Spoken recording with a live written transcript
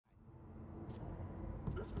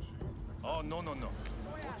Oh, no, no, no.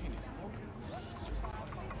 14 is no good. It's just...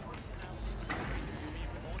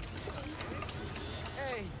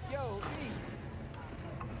 Hey, yo, V.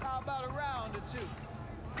 How about a round or two?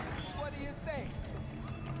 What do you say?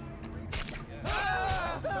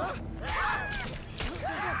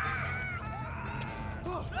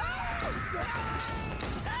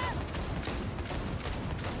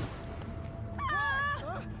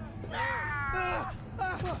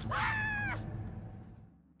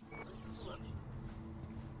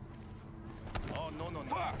 Oh, no, no, no.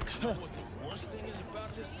 Fuck! What the worst thing is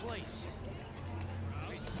about this place?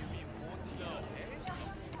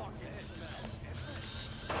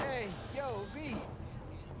 Hey, yo, V.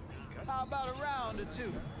 How about a round or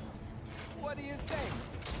two? What do you say?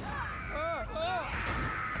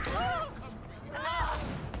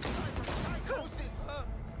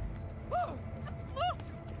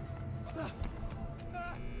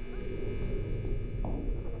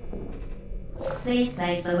 Please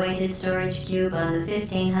place the weighted storage cube on the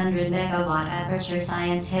 1500 megawatt Aperture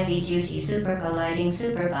Science Heavy Duty Super Colliding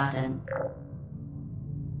Super Button.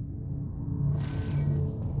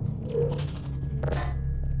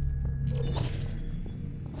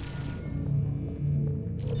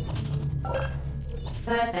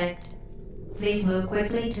 Perfect. Please move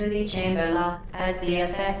quickly to the chamber lock, as the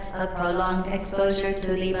effects of prolonged exposure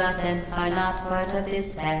to the button are not part of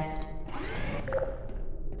this test.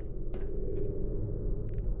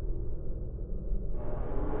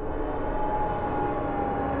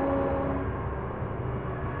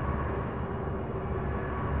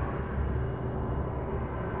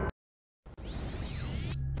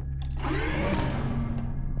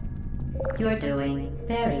 You're doing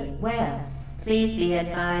very well. Please be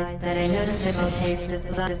advised that a noticeable taste of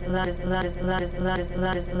blood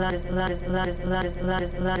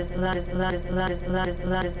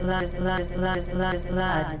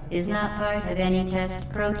is not part of any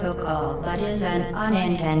test protocol, but is an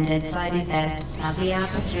unintended side effect of the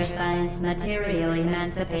Aperture Science Material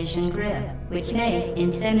Emancipation Grip, which may,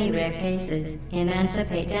 in semi-rare cases,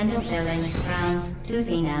 emancipate dental fillings, crowns, tooth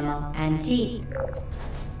enamel, and teeth.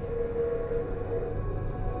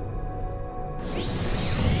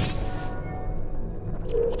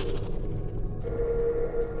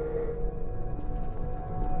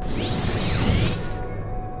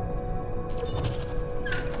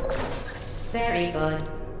 Very good.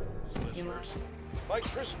 My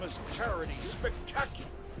Christmas charity spectacular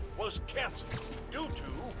was canceled due to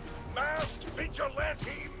masked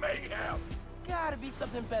vigilante mayhem. Gotta be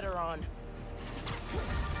something better on.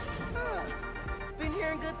 Been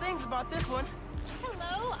hearing good things about this one.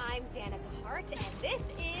 Hello, I'm Danica Hart, and this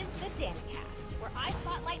is the Danicast, where I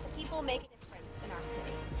spotlight the people making a difference in our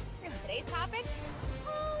city. Here's today's topic.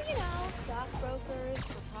 Oh, you know, stockbrokers,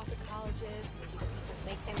 for-profit colleges, maybe the people who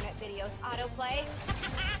make internet videos autoplay.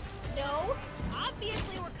 No,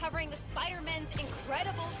 obviously we're covering the Spider-Man's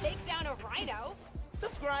incredible takedown of Rhino.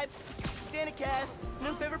 Subscribe. Danicast,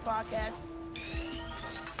 new favorite podcast.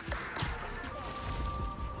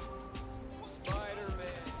 Spider-Man.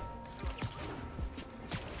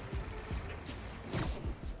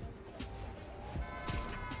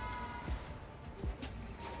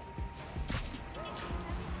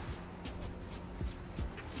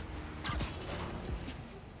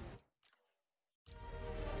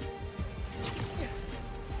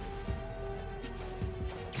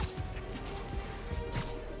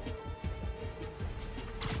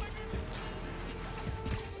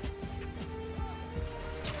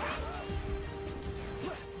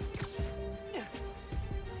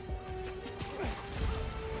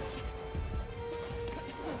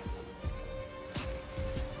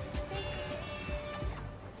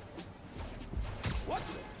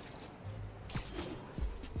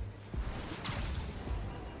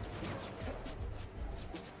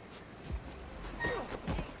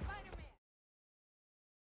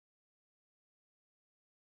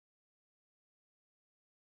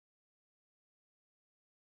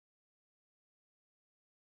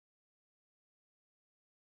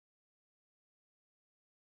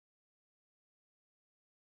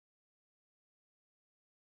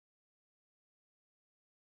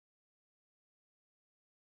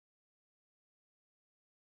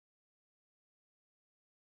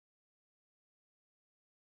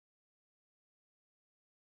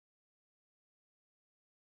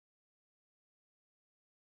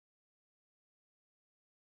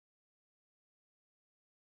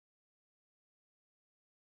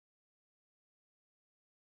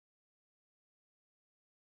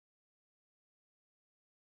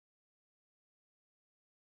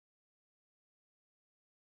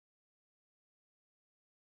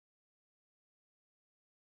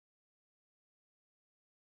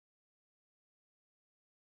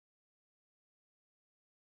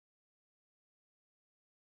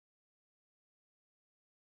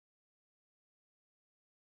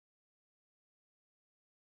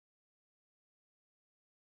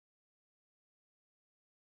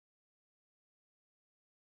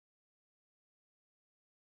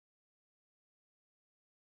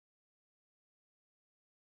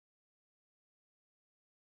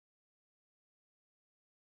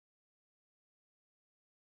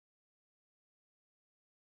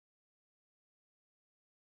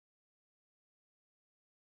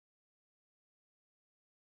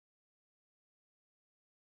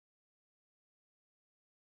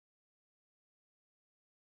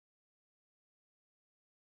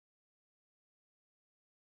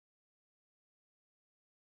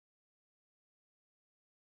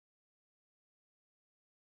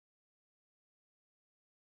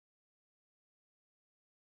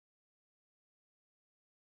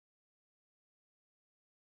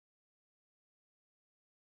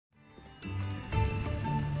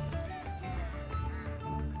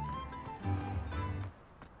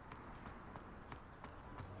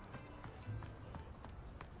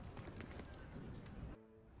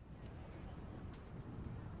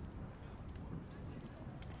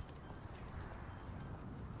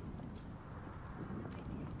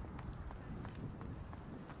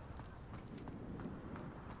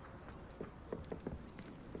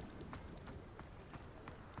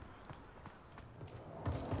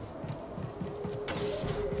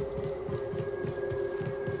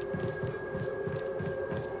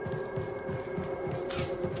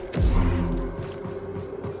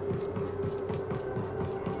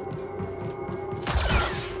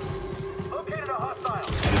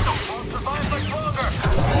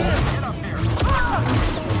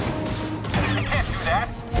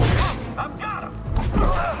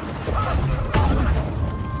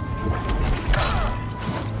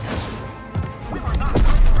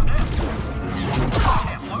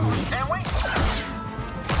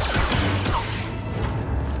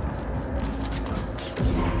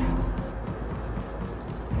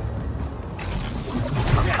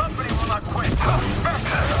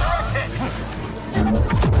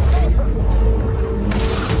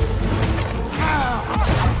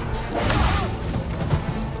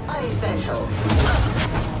 essential.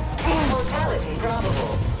 Mortality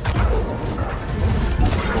probable.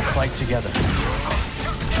 We'll fight together.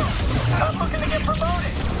 I'm looking to get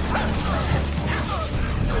promoted!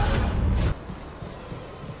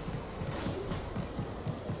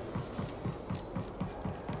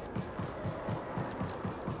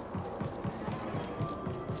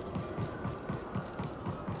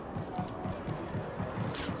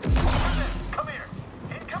 Come here!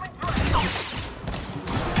 Incoming threat!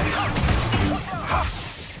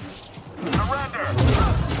 Surrender!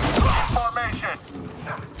 Formation!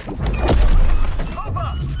 Move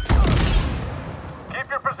up! Keep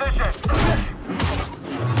your position!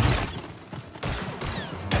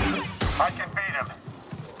 I can beat him.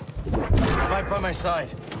 Fight by my side.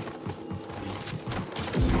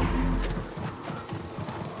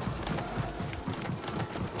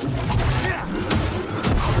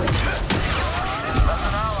 That's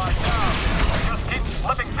an ally down. Just keep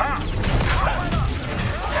slipping past.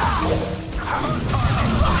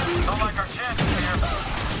 Don't like our chances here.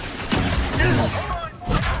 Hold on,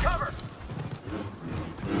 I got cover.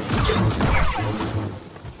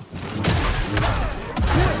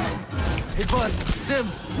 Hey, bud. Sim.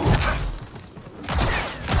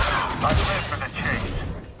 I live for the chase.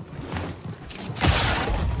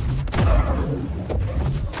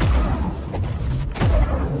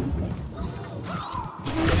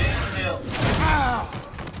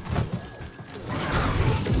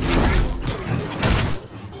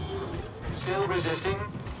 Still resisting?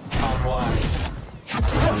 On why?